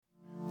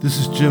This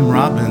is Jim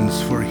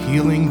Robbins for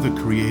Healing the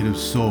Creative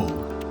Soul,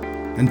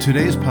 and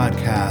today's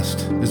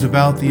podcast is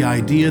about the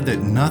idea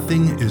that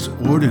nothing is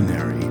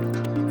ordinary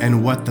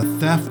and what the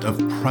theft of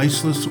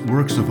priceless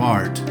works of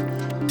art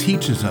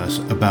teaches us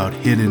about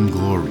hidden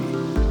glory.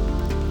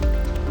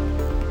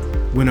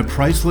 When a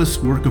priceless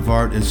work of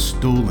art is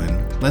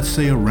stolen, let's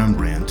say a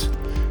Rembrandt,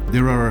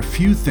 there are a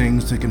few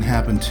things that can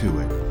happen to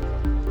it.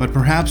 But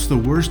perhaps the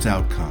worst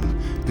outcome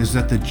is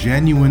that the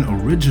genuine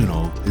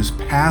original is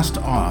passed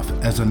off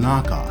as a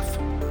knockoff.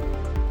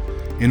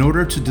 In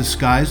order to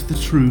disguise the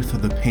truth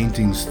of the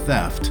painting's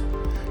theft,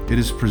 it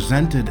is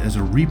presented as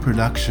a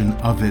reproduction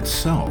of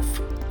itself,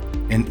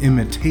 an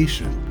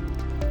imitation.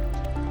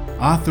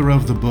 Author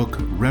of the book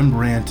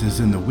Rembrandt is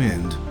in the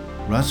Wind,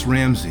 Russ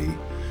Ramsey,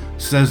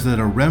 says that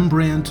a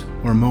Rembrandt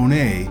or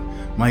Monet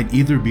might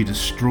either be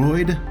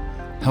destroyed,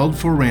 held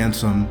for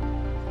ransom,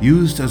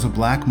 used as a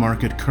black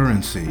market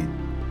currency,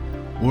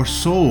 or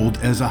sold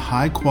as a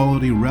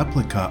high-quality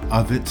replica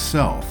of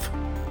itself."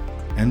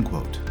 End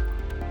quote.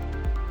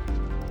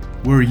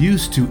 We're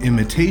used to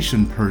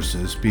imitation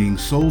purses being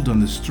sold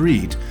on the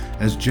street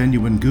as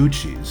genuine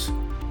Gucci's.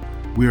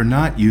 We are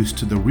not used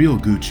to the real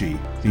Gucci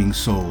being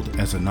sold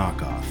as a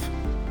knockoff.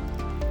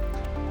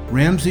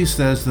 Ramsey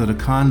says that a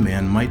con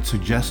man might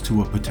suggest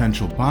to a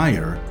potential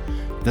buyer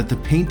that the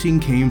painting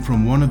came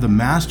from one of the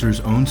master's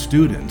own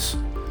students,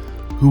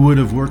 who would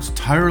have worked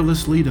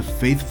tirelessly to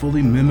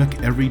faithfully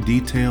mimic every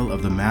detail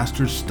of the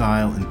master's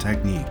style and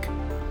technique.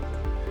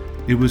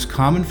 It was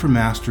common for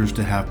masters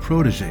to have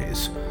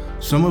protégés,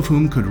 some of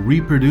whom could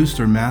reproduce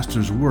their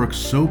master's work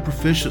so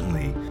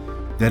proficiently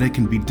that it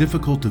can be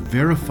difficult to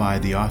verify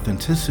the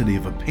authenticity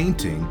of a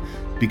painting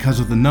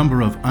because of the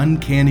number of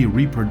uncanny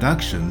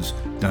reproductions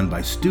done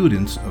by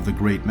students of the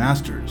great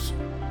masters.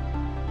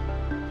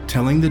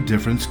 Telling the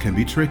difference can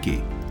be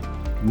tricky.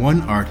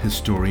 One art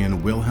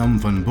historian, Wilhelm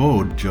von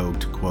Bode,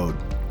 joked, quote,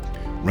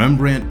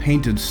 "Rembrandt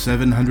painted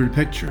 700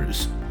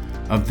 pictures.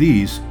 Of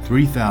these,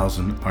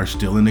 3,000 are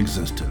still in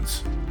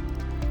existence."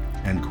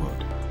 End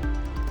quote.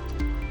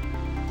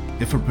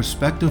 If a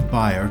prospective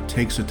buyer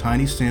takes a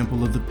tiny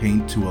sample of the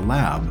paint to a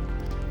lab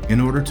in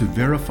order to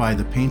verify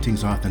the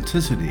painting's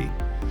authenticity,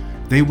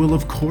 they will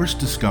of course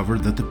discover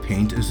that the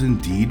paint is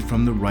indeed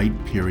from the right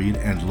period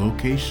and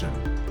location.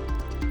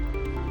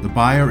 The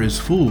buyer is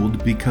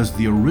fooled because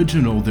the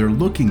original they're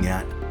looking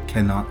at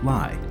cannot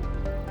lie.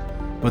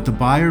 But the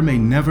buyer may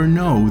never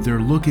know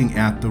they're looking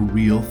at the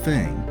real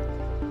thing.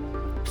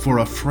 For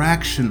a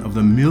fraction of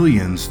the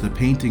millions the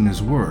painting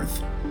is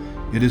worth,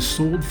 it is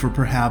sold for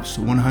perhaps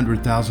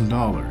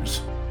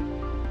 $100,000.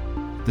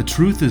 The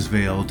truth is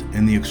veiled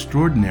and the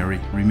extraordinary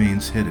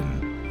remains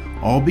hidden,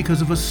 all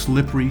because of a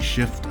slippery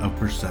shift of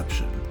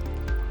perception.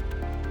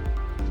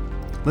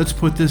 Let's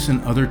put this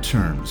in other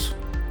terms.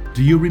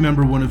 Do you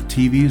remember one of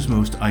TV's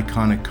most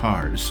iconic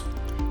cars,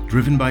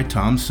 driven by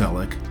Tom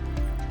Selleck,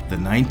 the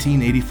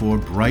 1984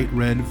 bright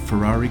red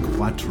Ferrari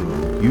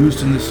Quattro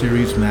used in the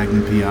series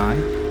Magnum P.I.?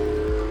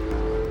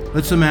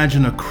 Let's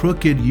imagine a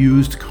crooked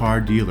used car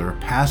dealer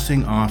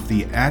passing off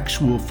the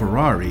actual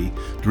Ferrari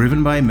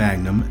driven by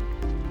Magnum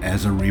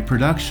as a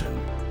reproduction,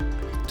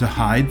 to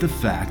hide the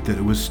fact that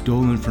it was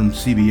stolen from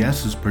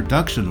CBS's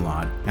production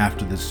lot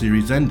after the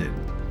series ended.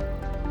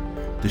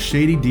 The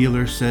shady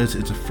dealer says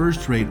it's a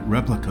first-rate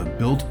replica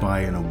built by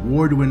an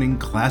award-winning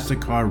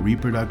classic car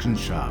reproduction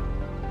shop.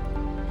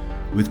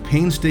 With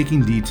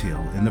painstaking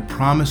detail and the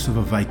promise of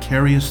a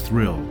vicarious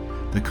thrill,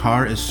 the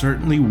car is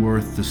certainly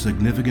worth the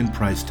significant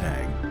price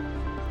tag.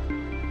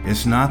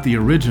 It's not the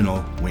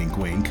original, wink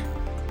wink,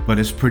 but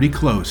it's pretty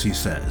close, he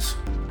says.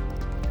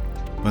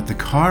 But the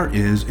car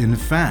is, in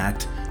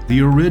fact, the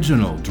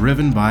original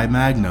driven by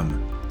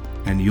Magnum,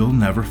 and you'll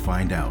never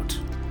find out.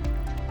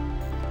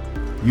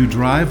 You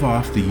drive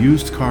off the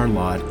used car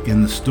lot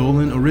in the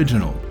stolen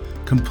original,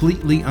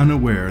 completely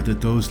unaware that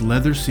those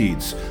leather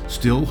seats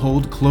still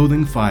hold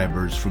clothing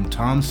fibers from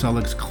Tom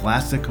Selleck's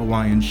classic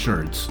Hawaiian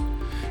shirts,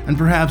 and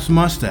perhaps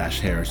mustache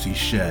hairs he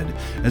shed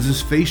as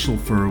his facial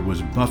fur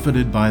was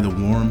buffeted by the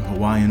warm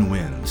Hawaiian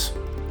winds.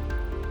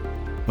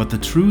 But the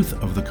truth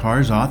of the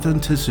car's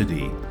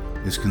authenticity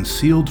is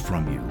concealed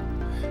from you,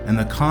 and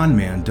the con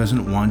man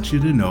doesn't want you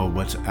to know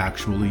what's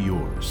actually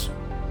yours.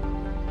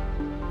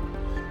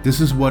 This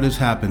is what has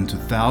happened to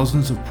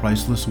thousands of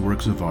priceless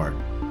works of art.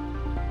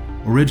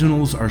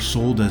 Originals are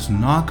sold as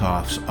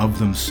knockoffs of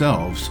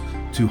themselves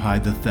to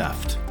hide the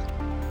theft.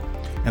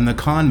 And the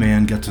con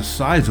man gets a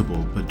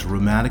sizable but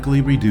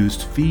dramatically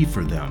reduced fee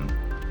for them.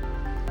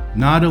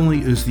 Not only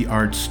is the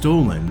art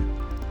stolen,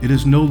 it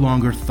is no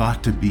longer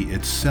thought to be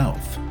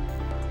itself.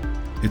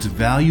 Its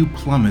value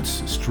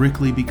plummets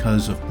strictly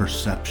because of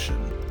perception.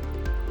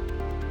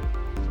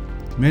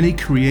 Many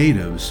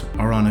creatives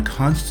are on a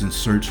constant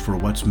search for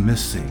what's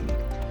missing.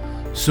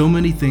 So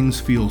many things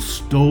feel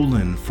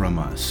stolen from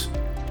us,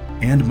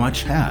 and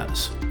much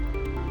has.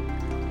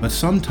 But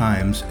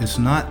sometimes it's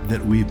not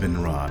that we've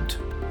been robbed.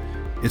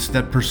 It's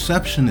that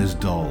perception is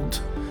dulled,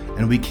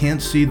 and we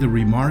can't see the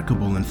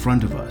remarkable in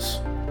front of us.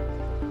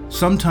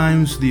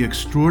 Sometimes the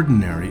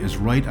extraordinary is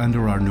right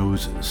under our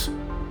noses.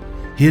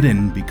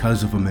 hidden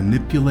because of a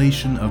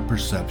manipulation of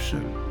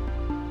perception.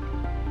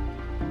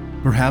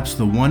 Perhaps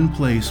the one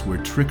place where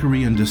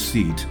trickery and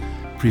deceit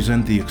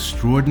present the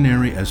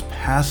extraordinary as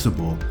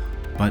passable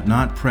but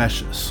not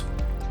precious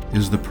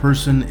is the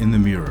person in the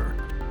mirror.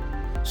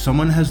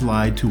 Someone has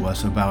lied to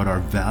us about our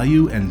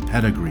value and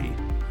pedigree.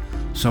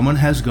 Someone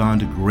has gone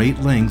to great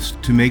lengths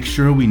to make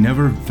sure we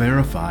never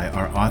verify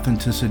our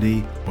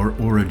authenticity or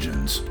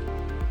origins.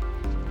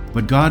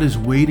 But God is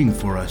waiting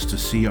for us to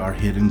see our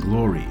hidden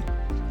glory.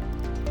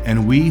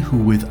 And we who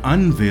with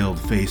unveiled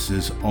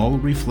faces all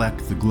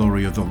reflect the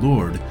glory of the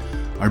Lord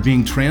are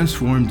being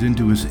transformed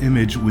into His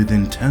image with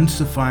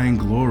intensifying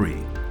glory,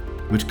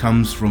 which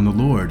comes from the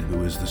Lord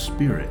who is the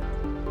Spirit.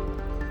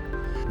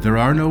 There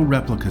are no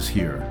replicas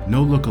here,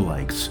 no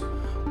lookalikes,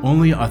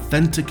 only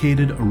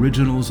authenticated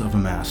originals of a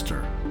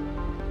master.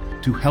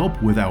 To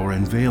help with our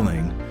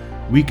unveiling,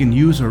 we can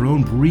use our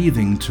own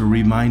breathing to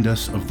remind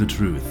us of the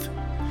truth.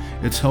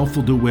 It's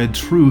helpful to wed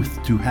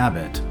truth to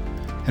habit,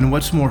 and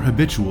what's more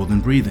habitual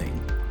than breathing?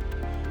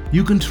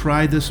 You can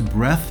try this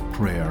breath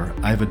prayer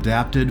I've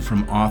adapted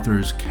from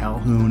authors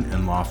Calhoun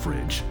and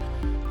Loffridge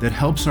that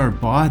helps our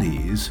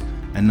bodies,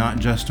 and not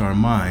just our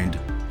mind,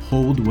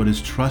 hold what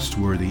is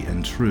trustworthy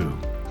and true.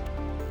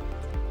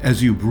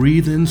 As you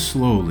breathe in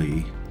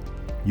slowly,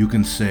 you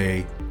can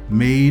say,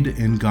 "Made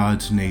in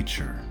God's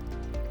nature."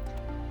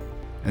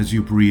 As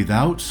you breathe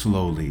out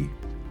slowly,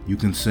 you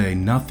can say,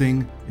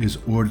 "Nothing is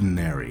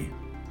ordinary."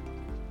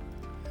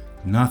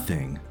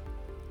 Nothing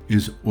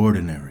is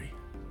ordinary.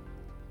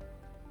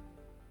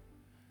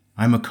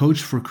 I'm a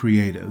coach for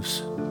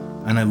creatives,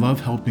 and I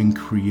love helping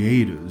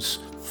creatives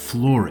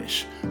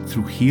flourish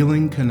through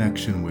healing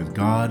connection with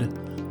God,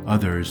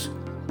 others,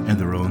 and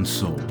their own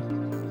soul.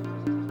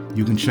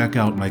 You can check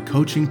out my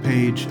coaching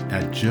page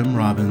at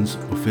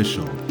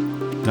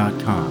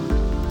jimrobbinsofficial.com.